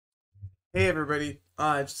Hey everybody,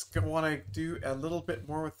 I just want to do a little bit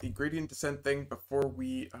more with the gradient descent thing before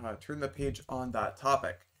we turn the page on that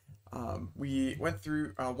topic. We went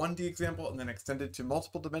through a 1D example and then extended to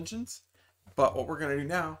multiple dimensions, but what we're going to do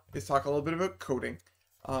now is talk a little bit about coding.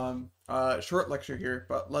 Short lecture here,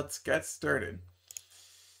 but let's get started.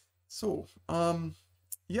 So,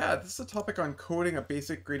 yeah, this is a topic on coding a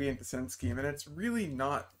basic gradient descent scheme, and it's really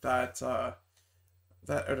not that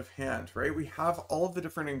out of hand, right? We have all of the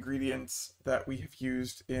different ingredients that we have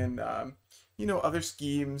used in, other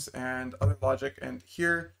schemes and other logic. And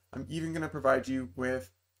here, I'm even going to provide you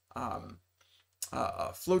with um, a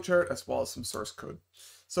flowchart as well as some source code.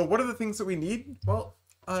 So what are the things that we need? Well,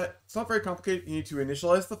 it's not very complicated. You need to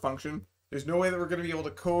initialize the function. There's no way that we're going to be able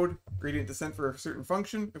to code gradient descent for a certain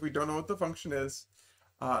function if we don't know what the function is.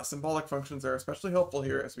 Symbolic functions are especially helpful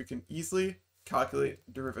here as we can easily calculate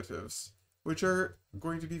derivatives, which are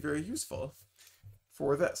going to be very useful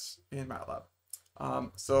for this in MATLAB.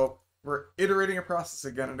 So we're iterating a process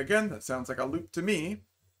again and again. That sounds like a loop to me.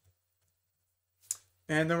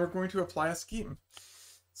 And then we're going to apply a scheme.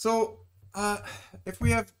 So if we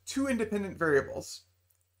have two independent variables,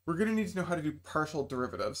 we're going to need to know how to do partial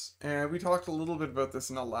derivatives. And we talked a little bit about this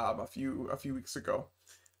in a lab a few weeks ago.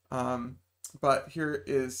 But here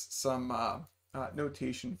is some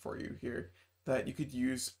notation for you here that you could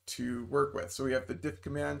use to work with. So we have the diff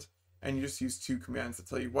command, and you just use two commands that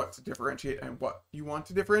tell you what to differentiate and what you want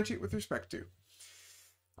to differentiate with respect to.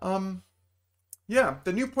 Yeah,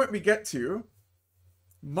 the new point we get to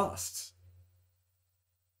must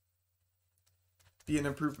be an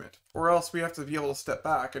improvement, or else we have to be able to step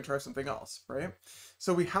back and try something else, right?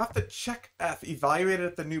 So we have to check f evaluated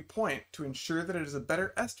at the new point to ensure that it is a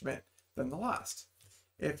better estimate than the last.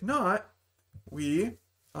 If not, we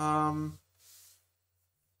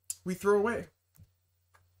throw away.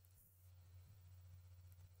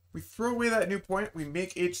 We throw away that new point, we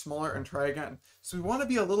make h smaller and try again. So we want to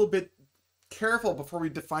be a little bit careful before we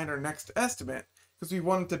define our next estimate, because we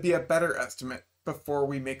want it to be a better estimate before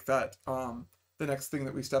we make that the next thing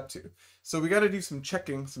that we step to. So we got to do some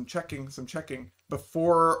checking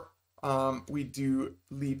before we do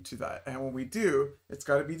leap to that. And when we do, it's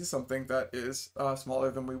got to be to something that is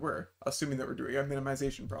smaller than we were, assuming that we're doing a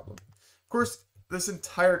minimization problem. Of course, this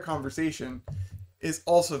entire conversation is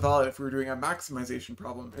also valid if we were doing a maximization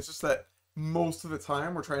problem. It's just that most of the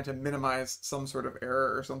time we're trying to minimize some sort of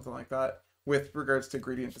error or something like that with regards to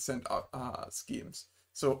gradient descent schemes.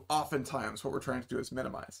 So oftentimes what we're trying to do is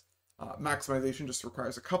minimize. Maximization just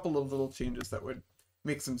requires a couple of little changes that would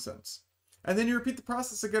make some sense. And then you repeat the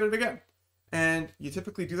process again and again. And you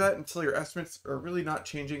typically do that until your estimates are really not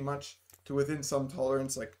changing much to within some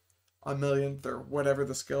tolerance, like a millionth or whatever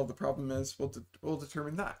the scale of the problem is. We'll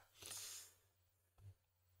determine that.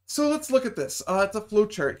 So let's look at this. It's a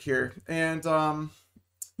flowchart here. And,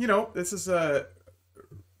 this is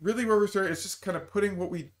really where we're starting. It's just kind of putting what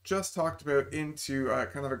we just talked about into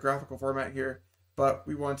kind of a graphical format here. But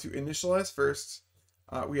we want to initialize first.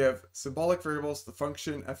 We have symbolic variables, the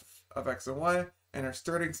function f of x and y, and our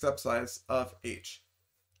starting step size of h.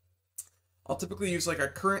 I'll typically use like a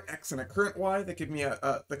current x and a current y that give me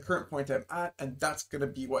the current point I'm at, and that's going to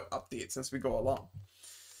be what updates as we go along.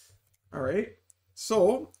 All right.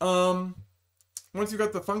 So once you've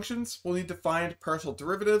got the functions, we'll need to find partial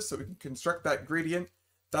derivatives so we can construct that gradient.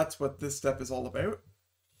 That's what this step is all about.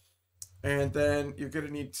 And then you're going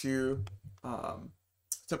to need to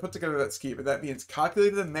put together that scheme. And that means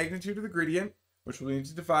calculate the magnitude of the gradient, which we'll need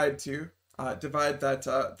to divide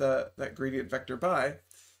that gradient vector by,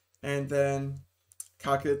 and then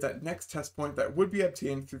calculate that next test point that would be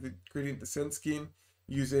obtained through the gradient descent scheme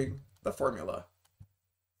using the formula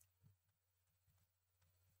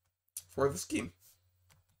for the scheme,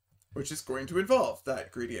 which is going to involve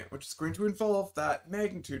that gradient, which is going to involve that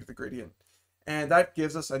magnitude of the gradient. And that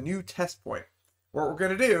gives us a new test point. What we're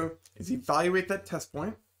going to do is evaluate that test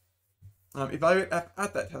point, evaluate f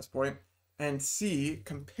at that test point, and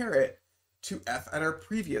compare it to f at our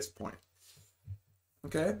previous point.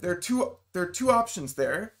 Okay, there are two options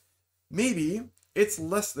there. Maybe it's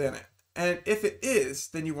less than it. And if it is,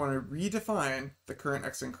 then you want to redefine the current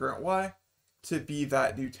x and current y to be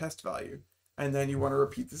that new test value. And then you want to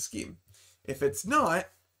repeat the scheme. If it's not,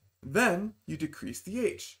 then you decrease the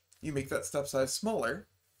h. You make that step size smaller.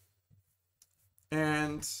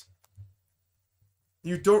 And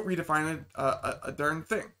you don't redefine a darn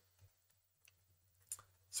thing.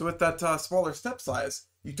 So with that smaller step size,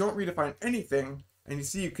 you don't redefine anything, and you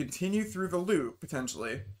see you continue through the loop,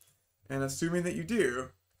 potentially. And assuming that you do,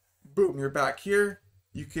 boom, you're back here.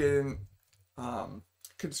 You can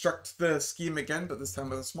construct the scheme again, but this time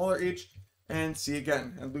with a smaller h, and see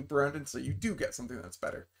again, and loop around until you do get something that's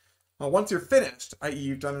better. Once you're finished, i.e.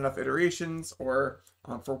 you've done enough iterations, or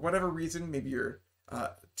for whatever reason, maybe your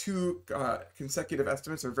two consecutive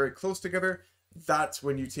estimates are very close together, that's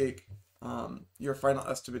when you take your final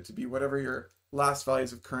estimate to be whatever your last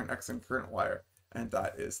values of current x and current y are. And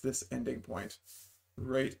that is this ending point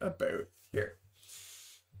right about here.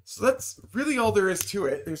 So that's really all there is to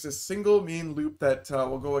it. There's a single main loop that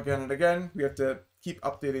will go again and again. We have to keep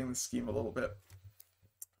updating the scheme a little bit.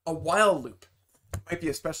 A while loop might be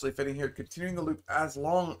especially fitting here, continuing the loop as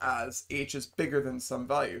long as h is bigger than some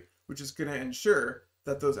value, which is going to ensure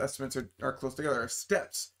that those estimates are close together. Our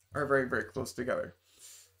steps are very, very close together.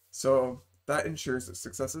 So that ensures that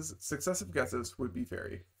successive guesses would be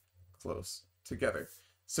very close together.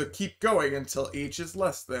 So keep going until h is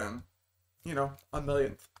less than, you know, a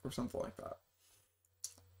millionth or something like that.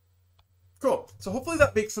 Cool. So hopefully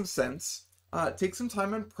that makes some sense. Take some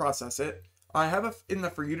time and process it. I have in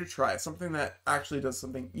that for you to try, something that actually does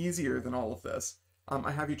something easier than all of this.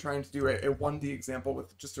 I have you trying to do a 1D example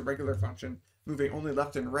with just a regular function, moving only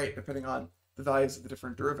left and right, depending on the values of the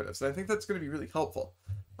different derivatives. And I think that's going to be really helpful.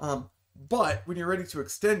 But when you're ready to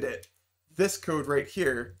extend it, this code right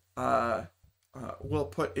here will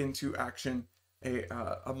put into action a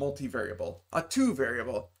multivariable, a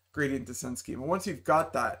two-variable gradient descent scheme. And once you've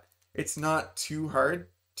got that, it's not too hard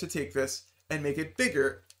to take this and make it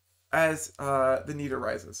bigger as the need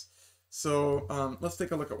arises. So let's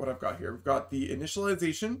take a look at what I've got here. We've got the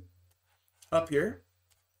initialization up here.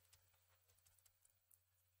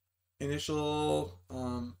 Initial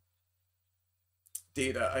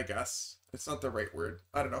data, I guess. It's not the right word.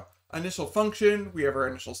 I don't know. Initial function, we have our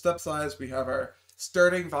initial step size, we have our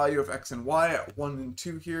starting value of x and y at 1 and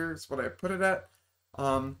 2 here is what I put it at.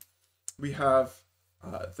 We have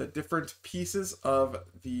the different pieces of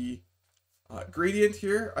the gradient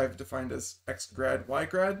here I've defined as x grad, y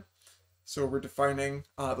grad. So we're defining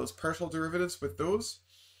those partial derivatives with those.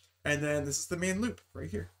 And then this is the main loop right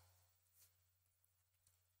here.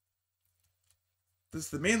 This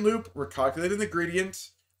is the main loop. We're calculating the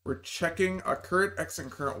gradient. We're checking our current x and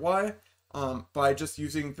current y by just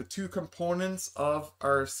using the two components of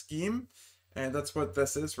our scheme. And that's what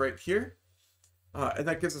this is right here. And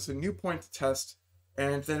that gives us a new point to test.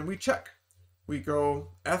 And then we check. We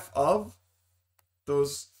go f of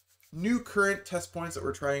those new current test points that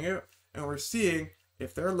we're trying out. And we're seeing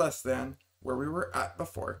if they're less than where we were at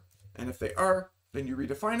before. And if they are, then you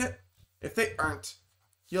redefine it. If they aren't,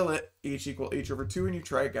 you let h equal h over 2 and you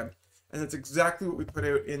try again. And that's exactly what we put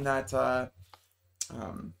out in that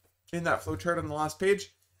flowchart on the last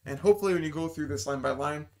page. And hopefully when you go through this line by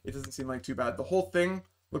line, it doesn't seem like too bad. The whole thing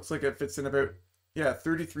looks like it fits in about,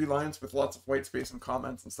 33 lines with lots of white space and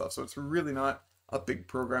comments and stuff. So it's really not a big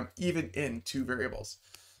program, even in two variables.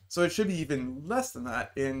 So it should be even less than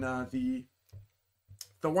that in the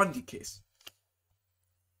 1D case.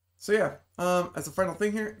 So yeah, as a final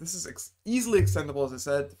thing here, this is easily extendable, as I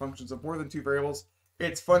said, to functions of more than two variables.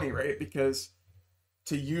 It's funny, right? Because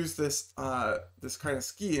to use this this kind of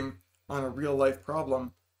scheme on a real life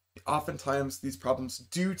problem, oftentimes these problems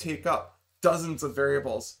do take up dozens of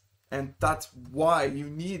variables, and that's why you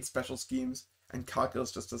need special schemes, and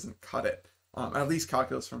calculus just doesn't cut it. At least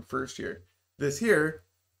calculus from first year. This here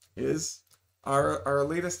is our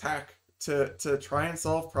latest hack to try and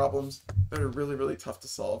solve problems that are really, really tough to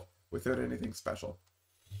solve without anything special.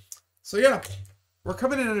 So yeah, we're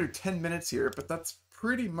coming in under 10 minutes here, but that's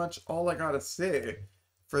pretty much all I gotta say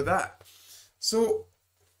for that. So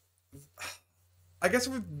I guess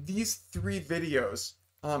with these 3 videos,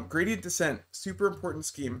 gradient descent, super important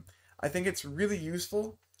scheme. I think it's really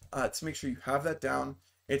useful to make sure you have that down.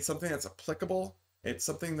 It's something that's applicable. It's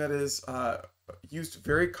something that is used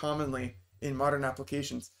very commonly in modern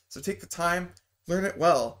applications. So take the time, learn it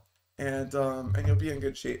well, and you'll be in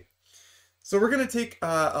good shape. So we're going to take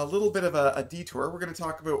a little bit of a detour. We're going to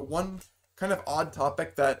talk about one kind of odd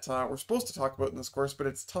topic that we're supposed to talk about in this course, but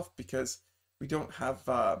it's tough because we don't have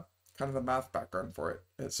kind of a math background for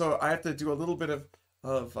it. So I have to do a little bit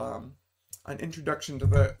of an introduction to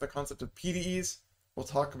the concept of PDEs. We'll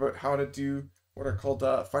talk about how to do what are called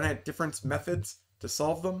finite difference methods to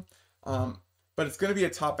solve them. But it's going to be a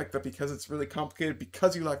topic that, because it's really complicated,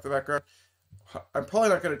 because you lack the background, I'm probably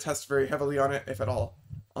not going to test very heavily on it, if at all,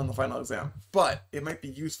 on the final exam. But it might be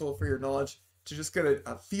useful for your knowledge to just get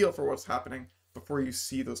a feel for what's happening before you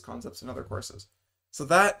see those concepts in other courses. So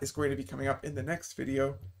that is going to be coming up in the next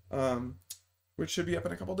video, which should be up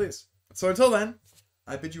in a couple days. So until then,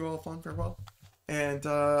 I bid you all a fond farewell, and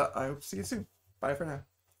I hope to see you soon. Bye for now.